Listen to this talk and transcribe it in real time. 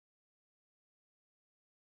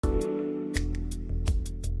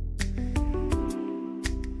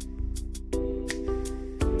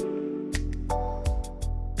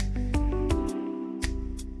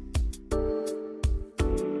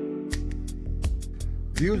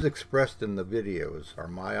Views expressed in the videos are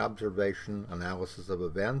my observation, analysis of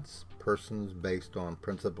events, persons based on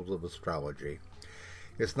principles of astrology.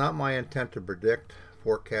 It's not my intent to predict,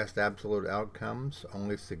 forecast absolute outcomes,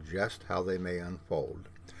 only suggest how they may unfold.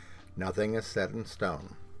 Nothing is set in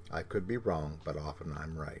stone. I could be wrong, but often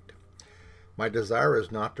I'm right. My desire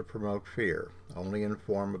is not to promote fear, only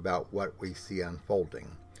inform about what we see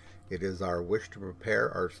unfolding. It is our wish to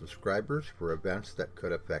prepare our subscribers for events that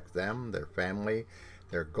could affect them, their family,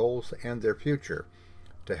 their goals, and their future,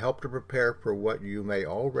 to help to prepare for what you may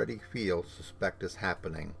already suspect is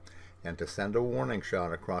happening, and to send a warning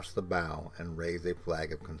shot across the bow and raise a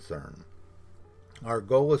flag of concern. Our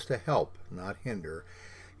goal is to help, not hinder,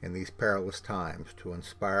 in these perilous times, to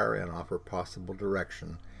inspire and offer possible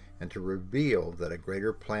direction, and to reveal that a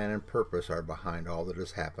greater plan and purpose are behind all that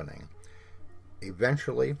is happening.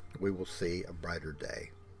 Eventually, we will see a brighter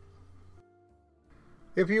day.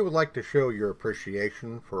 If you would like to show your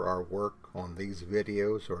appreciation for our work on these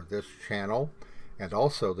videos or this channel, and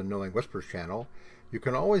also the Knowing Whispers channel, you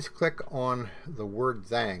can always click on the word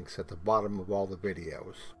thanks at the bottom of all the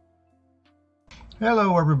videos.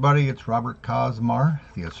 Hello everybody, it's Robert Cosmar,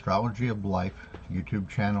 the Astrology of Life YouTube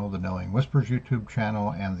channel, the Knowing Whispers YouTube channel,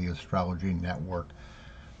 and the Astrology Network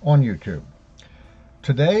on YouTube.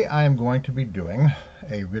 Today I am going to be doing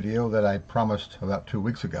a video that I promised about 2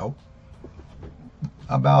 weeks ago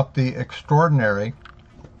about the extraordinary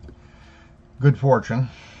good fortune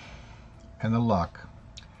and the luck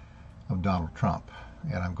of Donald Trump.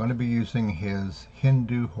 And I'm going to be using his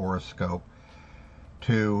Hindu horoscope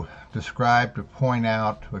to describe, to point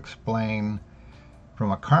out, to explain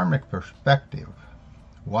from a karmic perspective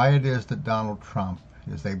why it is that Donald Trump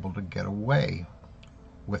is able to get away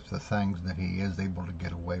with the things that he is able to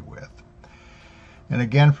get away with. And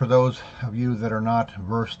again, for those of you that are not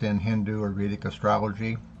versed in Hindu or Vedic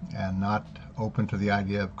astrology and not open to the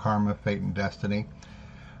idea of karma, fate, and destiny,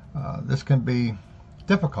 this can be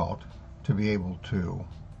difficult to be able to,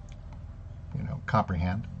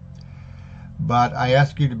 comprehend. But I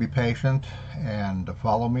ask you to be patient and to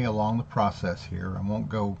follow me along the process here. I won't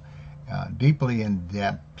go deeply in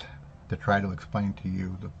depth to try to explain to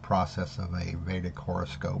you the process of a Vedic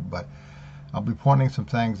horoscope, but I'll be pointing some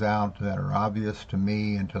things out that are obvious to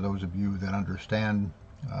me and to those of you that understand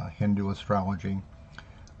Hindu astrology,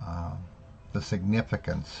 the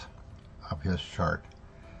significance of his chart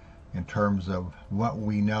in terms of what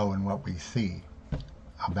we know and what we see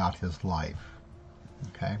about his life.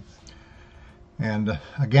 Okay? And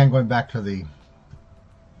again, going back to the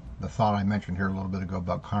thought I mentioned here a little bit ago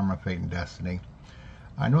about karma, fate, and destiny,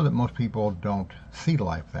 I know that most people don't see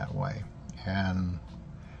life that way, and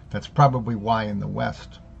that's probably why in the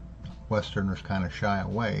West, Westerners kind of shy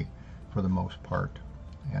away for the most part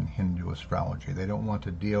in Hindu astrology. They don't want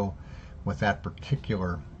to deal with that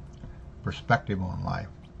particular perspective on life.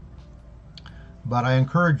 But I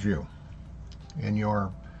encourage you in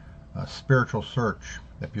your spiritual search,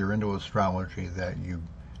 if you're into astrology, that you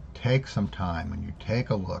take some time and you take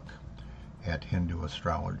a look at Hindu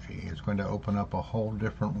astrology. It's going to open up a whole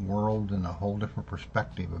different world and a whole different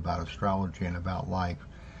perspective about astrology and about life.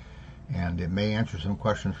 And it may answer some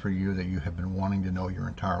questions for you that you have been wanting to know your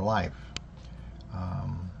entire life.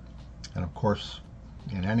 And of course,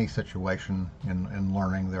 in any situation in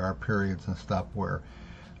learning, there are periods and stuff where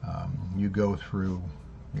you go through,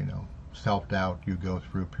 self-doubt, you go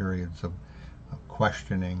through periods of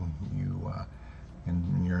questioning,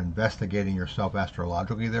 and you're investigating yourself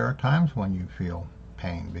astrologically. There are times when you feel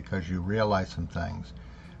pain because you realize some things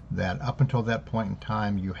that up until that point in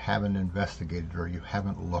time you haven't investigated or you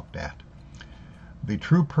haven't looked at. The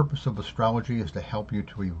true purpose of astrology is to help you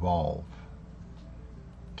to evolve,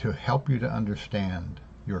 to help you to understand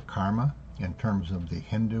your karma in terms of the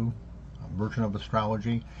Hindu version of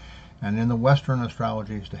astrology, and in the Western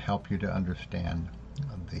astrology is to help you to understand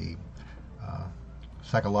the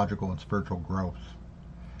psychological and spiritual growth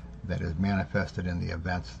that is manifested in the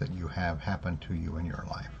events that you have happened to you in your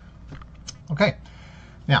life. Okay,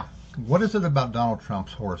 now, what is it about Donald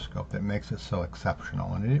Trump's horoscope that makes it so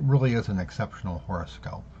exceptional? And it really is an exceptional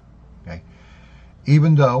horoscope. Okay,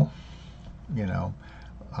 even though,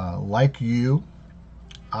 like you,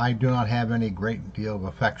 I do not have any great deal of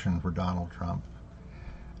affection for Donald Trump.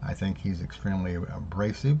 I think he's extremely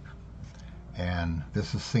abrasive, and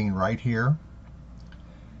this is seen right here.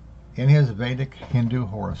 In his Vedic Hindu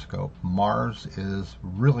horoscope, Mars is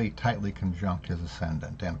really tightly conjunct his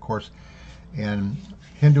ascendant. And of course, in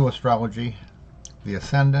Hindu astrology, the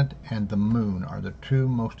ascendant and the moon are the two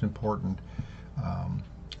most important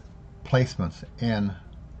placements in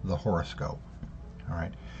the horoscope. All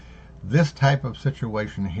right. This type of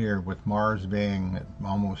situation here, with Mars being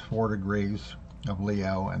almost 4 degrees of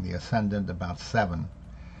Leo and the ascendant about 7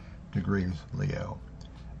 degrees Leo,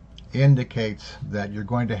 indicates that you're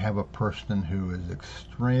going to have a person who is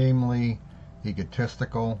extremely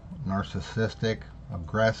egotistical, narcissistic,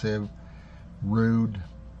 aggressive, rude,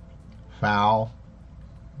 foul.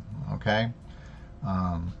 Okay?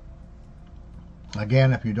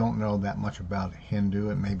 Again, if you don't know that much about Hindu,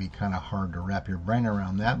 it may be kind of hard to wrap your brain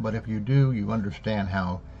around that, but if you do, you understand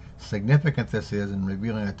how significant this is in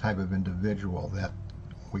revealing the type of individual that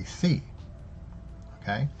we see.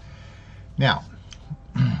 Okay? Now,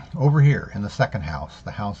 over here in the second house,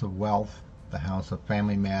 the house of wealth, the house of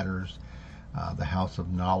family matters, the house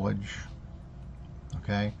of knowledge,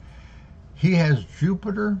 okay? He has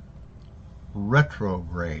Jupiter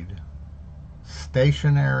retrograde,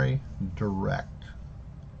 stationary, direct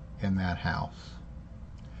in that house,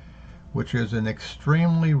 which is an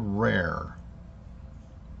extremely rare,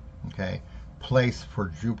 okay, place for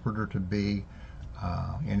Jupiter to be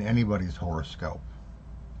in anybody's horoscope.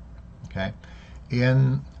 Okay,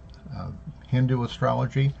 in Hindu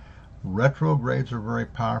astrology, retrogrades are very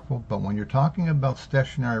powerful, but when you're talking about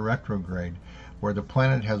stationary retrograde, where the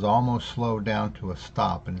planet has almost slowed down to a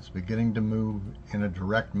stop and it's beginning to move in a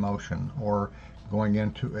direct motion or going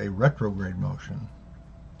into a retrograde motion,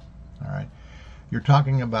 all right, you're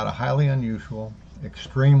talking about a highly unusual,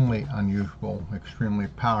 extremely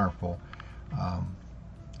powerful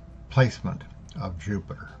placement of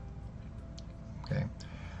Jupiter. Okay,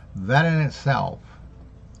 that in itself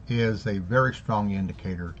is a very strong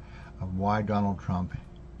indicator of why Donald Trump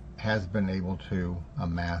has been able to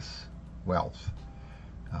amass wealth.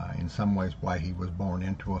 In some ways, why he was born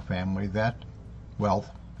into a family that wealth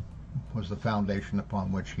was the foundation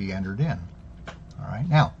upon which he entered in. All right,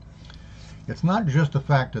 now, it's not just the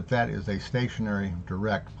fact that that is a stationary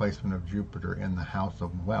direct placement of Jupiter in the house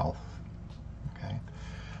of wealth, okay?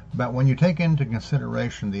 But when you take into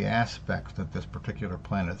consideration the aspects that this particular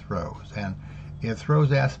planet throws, and it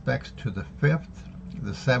throws aspects to the 5th,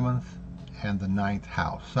 the 7th, and the 9th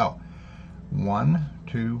house. So 1,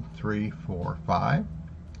 2, 3, 4, 5,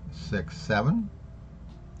 6, 7,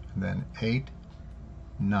 and then 8,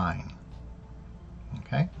 9.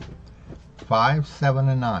 Okay? 5, 7,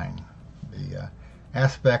 and 9. The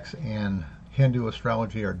aspects in Hindu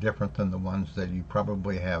astrology are different than the ones that you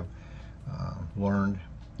probably have learned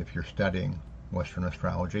if you're studying Western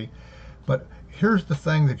astrology. But here's the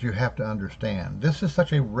thing that you have to understand. This is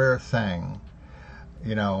such a rare thing,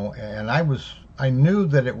 you know, and I knew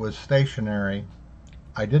that it was stationary.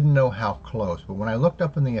 I didn't know how close, but when I looked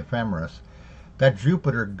up in the ephemeris, that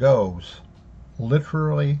Jupiter goes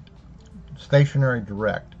literally stationary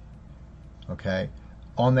direct, okay,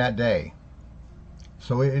 on that day.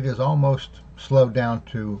 So it is almost slowed down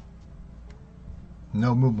to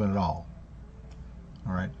no movement at all.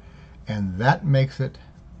 All right, and that makes it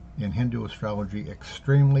in Hindu astrology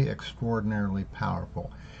extremely, extraordinarily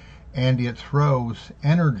powerful, and it throws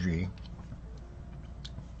energy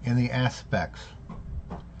in the aspects.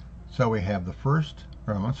 So we have the first,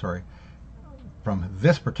 or I'm sorry, from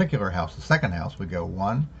this particular house, the second house, we go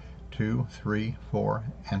 1, 2, 3, 4,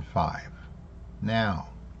 and 5. Now,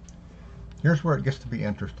 here's where it gets to be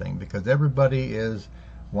interesting, because everybody is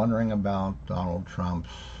wondering about Donald Trump's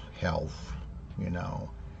health. You know,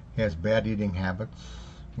 he has bad eating habits.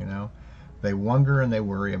 You know, they wonder and they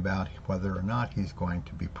worry about whether or not he's going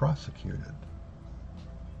to be prosecuted.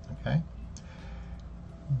 Okay?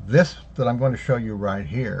 This that I'm going to show you right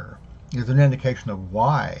here is an indication of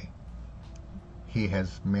why he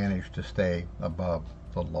has managed to stay above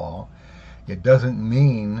the law. It doesn't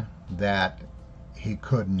mean that he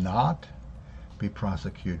could not be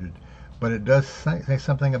prosecuted, but it does say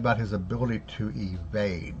something about his ability to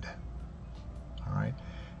evade. All right,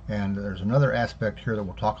 and there's another aspect here that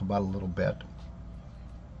we'll talk about a little bit,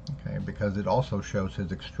 okay, because it also shows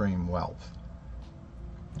his extreme wealth.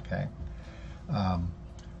 Okay,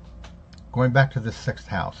 going back to the 6th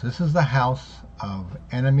house, this is the house of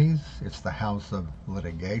enemies. It's the house of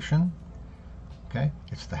litigation. Okay,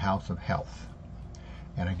 it's the house of health.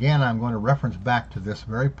 And again, I'm going to reference back to this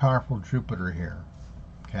very powerful Jupiter here.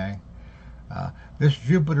 Okay, this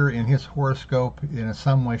Jupiter in his horoscope, in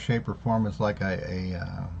some way, shape, or form, is like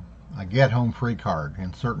a get-home-free card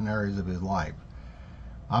in certain areas of his life.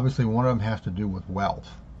 Obviously, one of them has to do with wealth.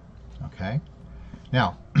 Okay,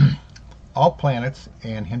 now, all planets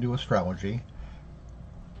in Hindu astrology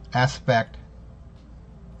aspect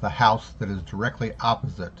the house that is directly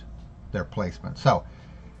opposite their placement. So,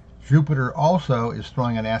 Jupiter also is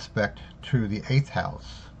throwing an aspect to the 8th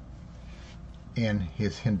house in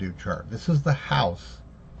his Hindu chart. This is the house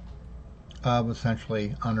of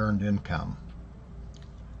essentially unearned income.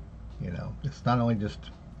 You know, it's not only just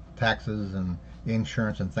taxes and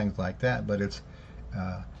insurance and things like that, but it's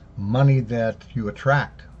money that you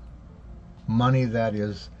attract, money that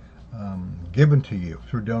is given to you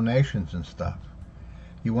through donations and stuff.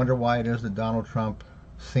 You wonder why it is that Donald Trump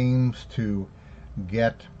seems to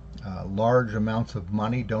get large amounts of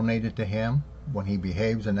money donated to him when he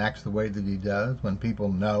behaves and acts the way that he does, when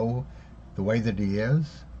people know the way that he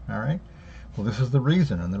is. All right. Well, this is the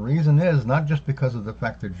reason, and the reason is not just because of the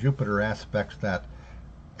fact that Jupiter aspects that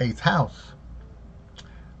 8th house,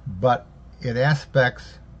 but it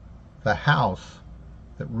aspects the house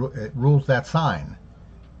that it rules that sign.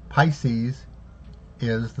 Pisces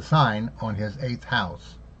is the sign on his 8th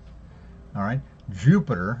house. All right.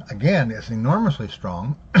 Jupiter, again, is enormously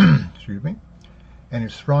strong, excuse me, and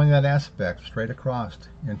it's throwing that aspect straight across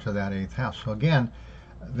into that 8th house. So again,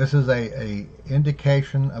 this is a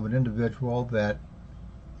indication of an individual that,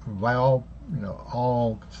 by all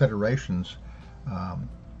considerations,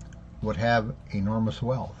 would have enormous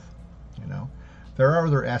wealth. There are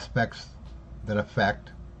other aspects that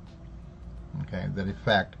affect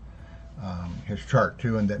his chart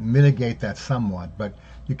too, and that mitigate that somewhat. But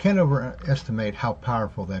you can't overestimate how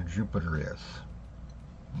powerful that Jupiter is.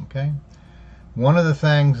 Okay, one of the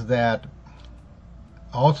things that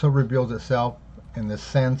also reveals itself in the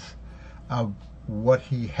sense of what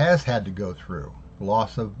he has had to go through,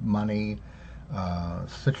 loss of money,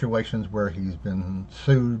 situations where he's been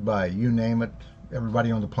sued by, you name it,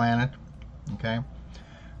 everybody on the planet. Okay,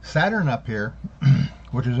 Saturn up here,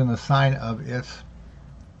 which is in the sign of its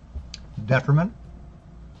detriment,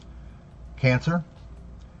 Cancer.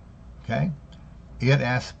 Okay, it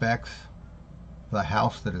aspects the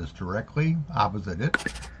house that is directly opposite it.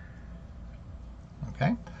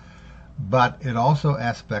 Okay, but it also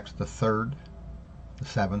aspects the 3rd, the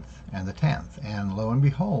 7th, and the 10th. And lo and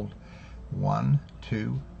behold, 1,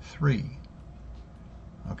 2, 3.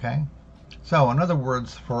 Okay, so in other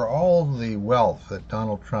words, for all the wealth that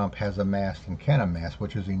Donald Trump has amassed and can amass,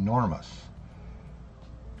 which is enormous,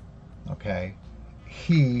 okay,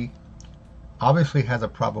 he obviously has a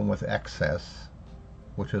problem with excess,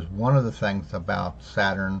 which is one of the things about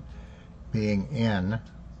Saturn being in,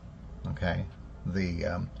 okay,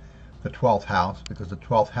 the 12th house, because the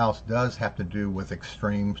 12th house does have to do with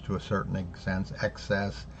extremes to a certain extent,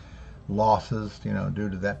 excess, losses, due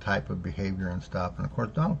to that type of behavior and stuff. And of course,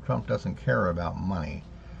 Donald Trump doesn't care about money,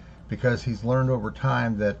 because he's learned over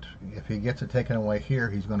time that if he gets it taken away here,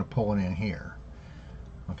 he's going to pull it in here.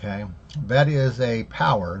 Okay, that is a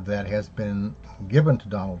power that has been given to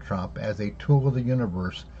Donald Trump as a tool of the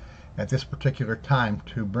universe at this particular time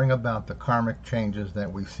to bring about the karmic changes that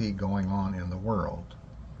we see going on in the world.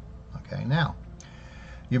 Okay, now,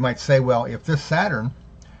 you might say, well, if this Saturn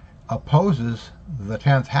opposes the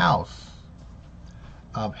 10th house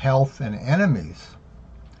of health and enemies,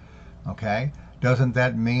 okay, doesn't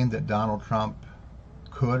that mean that Donald Trump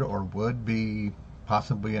could or would be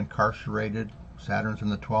possibly incarcerated? Saturn's in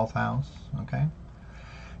the 12th house. Okay,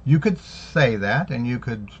 you could say that, and you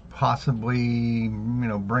could possibly,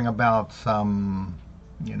 bring about some,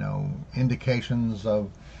 indications of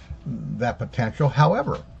that potential.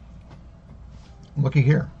 However, looky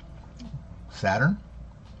here, Saturn,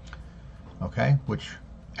 okay, which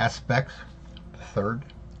aspects the 3rd,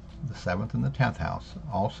 the 7th, and the 10th house.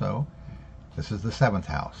 Also, this is the 7th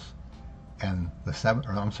house, and the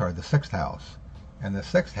 6th house, and the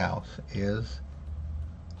 6th house is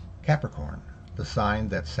Capricorn, the sign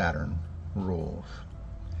that Saturn rules.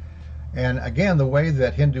 And again, the way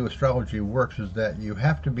that Hindu astrology works is that you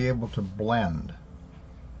have to be able to blend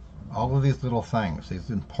all of these little things,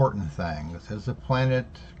 these important things. Is the planet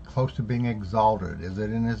close to being exalted? Is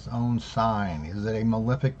it in its own sign? Is it a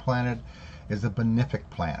malefic planet? Is it a benefic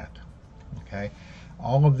planet? Okay,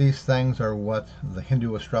 all of these things are what the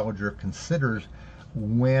Hindu astrologer considers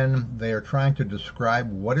when they are trying to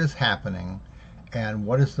describe what is happening and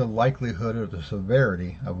what is the likelihood or the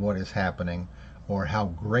severity of what is happening, or how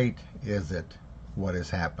great is it what is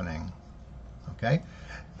happening. Okay,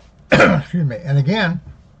 excuse me. And again,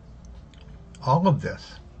 all of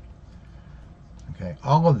this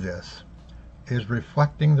is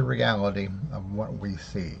reflecting the reality of what we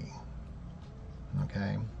see.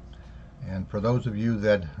 Okay, and for those of you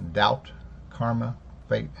that doubt karma,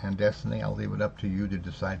 fate, and destiny, I'll leave it up to you to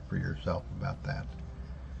decide for yourself about that.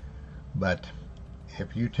 But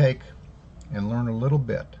if you take and learn a little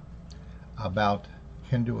bit about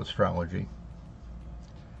Hindu astrology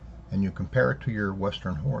and you compare it to your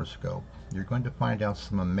Western horoscope, you're going to find out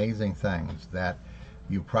some amazing things that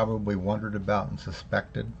you probably wondered about and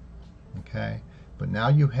suspected, okay, But now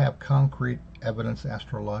you have concrete evidence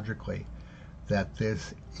astrologically that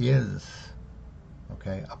this is,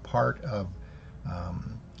 okay, a part of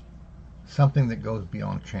something that goes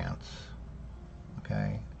beyond chance.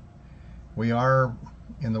 Okay, we are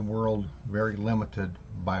in the world very limited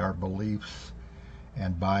by our beliefs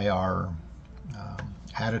and by our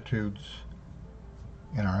attitudes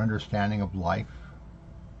and our understanding of life.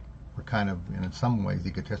 We're kind of, in some ways,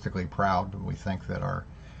 egotistically proud. We think that our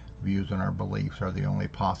views and our beliefs are the only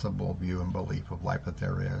possible view and belief of life that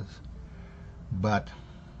there is. But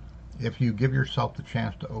if you give yourself the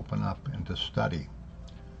chance to open up and to study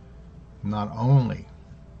not only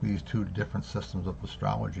these two different systems of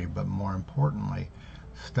astrology, but more importantly,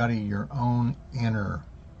 study your own inner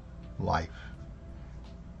life.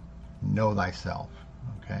 Know thyself,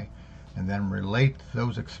 okay? And then relate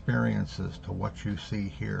those experiences to what you see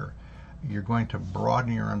here. You're going to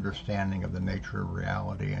broaden your understanding of the nature of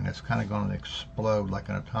reality, and it's kind of going to explode like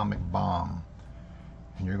an atomic bomb.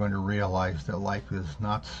 And you're going to realize that life is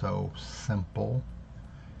not so simple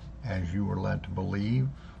as you were led to believe,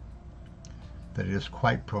 that it is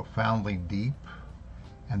quite profoundly deep,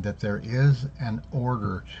 and that there is an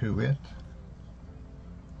order to it.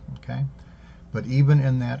 Okay? But even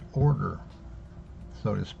in that order,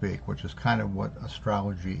 so to speak, which is kind of what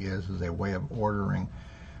astrology is a way of ordering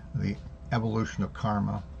the evolution of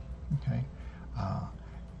karma, okay?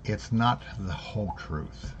 It's not the whole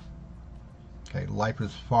truth. Okay, life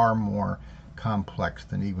is far more complex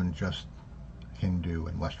than even just Hindu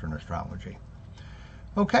and Western astrology.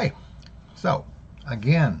 Okay, so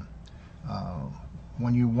again,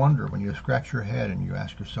 when you wonder, when you scratch your head and you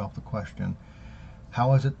ask yourself the question,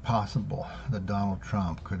 how is it possible that Donald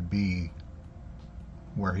Trump could be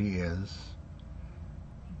where he is,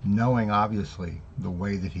 knowing obviously the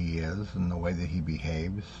way that he is and the way that he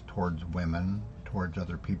behaves towards women, towards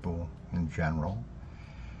other people in general,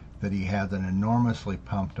 that he has an enormously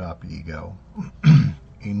pumped up ego,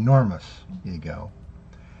 enormous ego,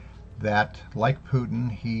 that like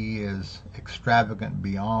Putin, he is extravagant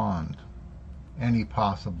beyond any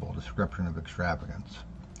possible description of extravagance.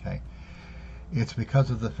 Okay? It's because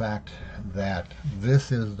of the fact that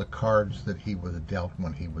this is the cards that he was dealt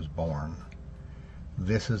when he was born.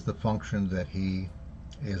 This is the function that he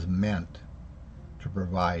is meant to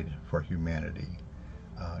provide for humanity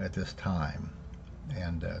at this time.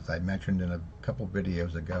 And as I mentioned in a couple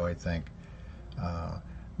videos ago, I think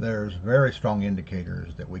there's very strong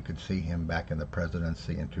indicators that we could see him back in the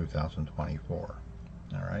presidency in 2024.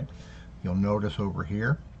 All right. You'll notice over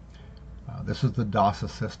here, this is the DASA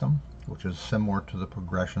system, which is similar to the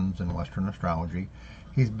progressions in Western astrology.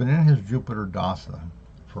 He's been in his Jupiter DASA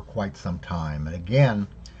for quite some time. And again,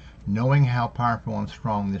 knowing how powerful and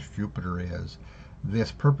strong this Jupiter is, this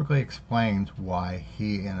perfectly explains why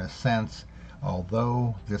he, in a sense,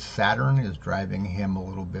 although this Saturn is driving him a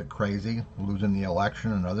little bit crazy, losing the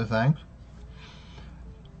election and other things,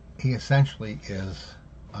 he essentially is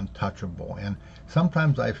untouchable. And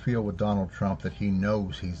sometimes I feel with Donald Trump that he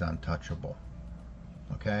knows he's untouchable.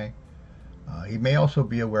 Okay? He may also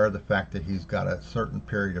be aware of the fact that he's got a certain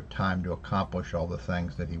period of time to accomplish all the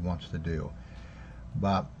things that he wants to do.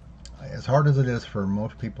 But as hard as it is for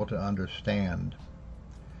most people to understand,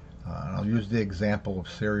 and I'll use the example of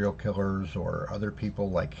serial killers or other people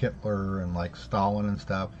like Hitler and like Stalin and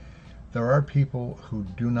stuff, there are people who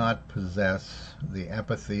do not possess the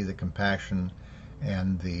empathy, the compassion,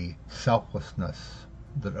 and the selflessness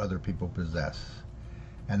that other people possess.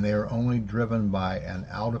 And they are only driven by an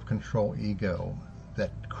out-of-control ego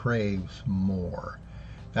that craves more.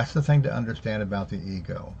 That's the thing to understand about the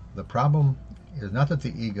ego. The problem is not that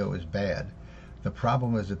the ego is bad. The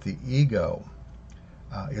problem is that the ego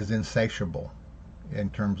is insatiable in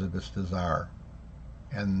terms of its desire.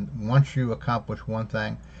 And once you accomplish one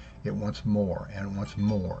thing, it wants more, and it wants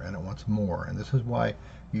more, and it wants more. And this is why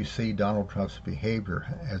you see Donald Trump's behavior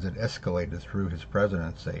as it escalated through his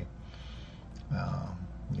presidency.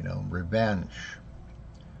 Revenge,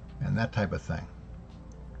 and that type of thing.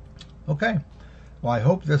 Okay, well, I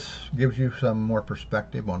hope this gives you some more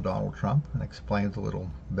perspective on Donald Trump and explains a little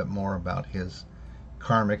bit more about his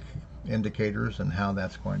karmic indicators and how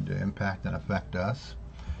that's going to impact and affect us.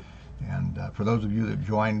 And for those of you that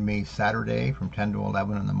joined me Saturday from 10 to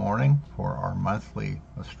 11 in the morning for our monthly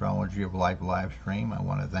Astrology of Life live stream, I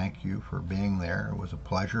want to thank you for being there. It was a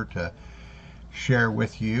pleasure to share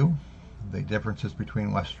with you the differences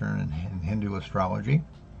between Western and Hindu astrology.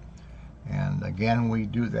 And again, we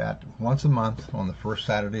do that once a month on the first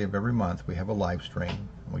Saturday of every month. We have a live stream.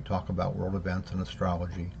 We talk about world events and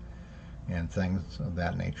astrology and things of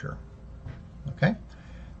that nature. Okay?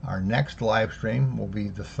 Our next live stream will be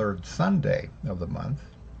the third Sunday of the month,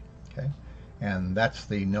 okay? And that's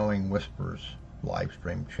the Knowing Whispers live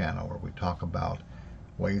stream channel, where we talk about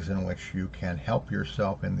ways in which you can help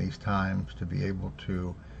yourself in these times to be able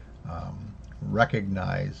to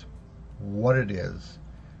recognize what it is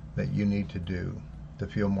that you need to do to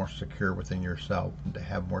feel more secure within yourself, and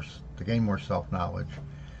to gain more self-knowledge,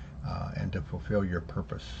 and to fulfill your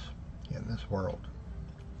purpose in this world.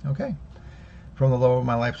 Okay. From the love of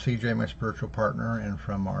my life, CJ, my spiritual partner, and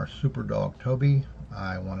from our super dog, Toby,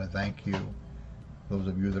 I want to thank you, those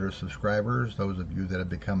of you that are subscribers, those of you that have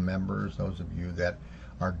become members, those of you that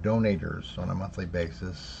are donators on a monthly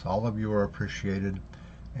basis. All of you are appreciated,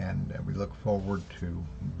 and we look forward to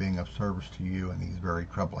being of service to you in these very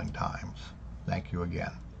troubling times. Thank you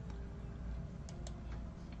again.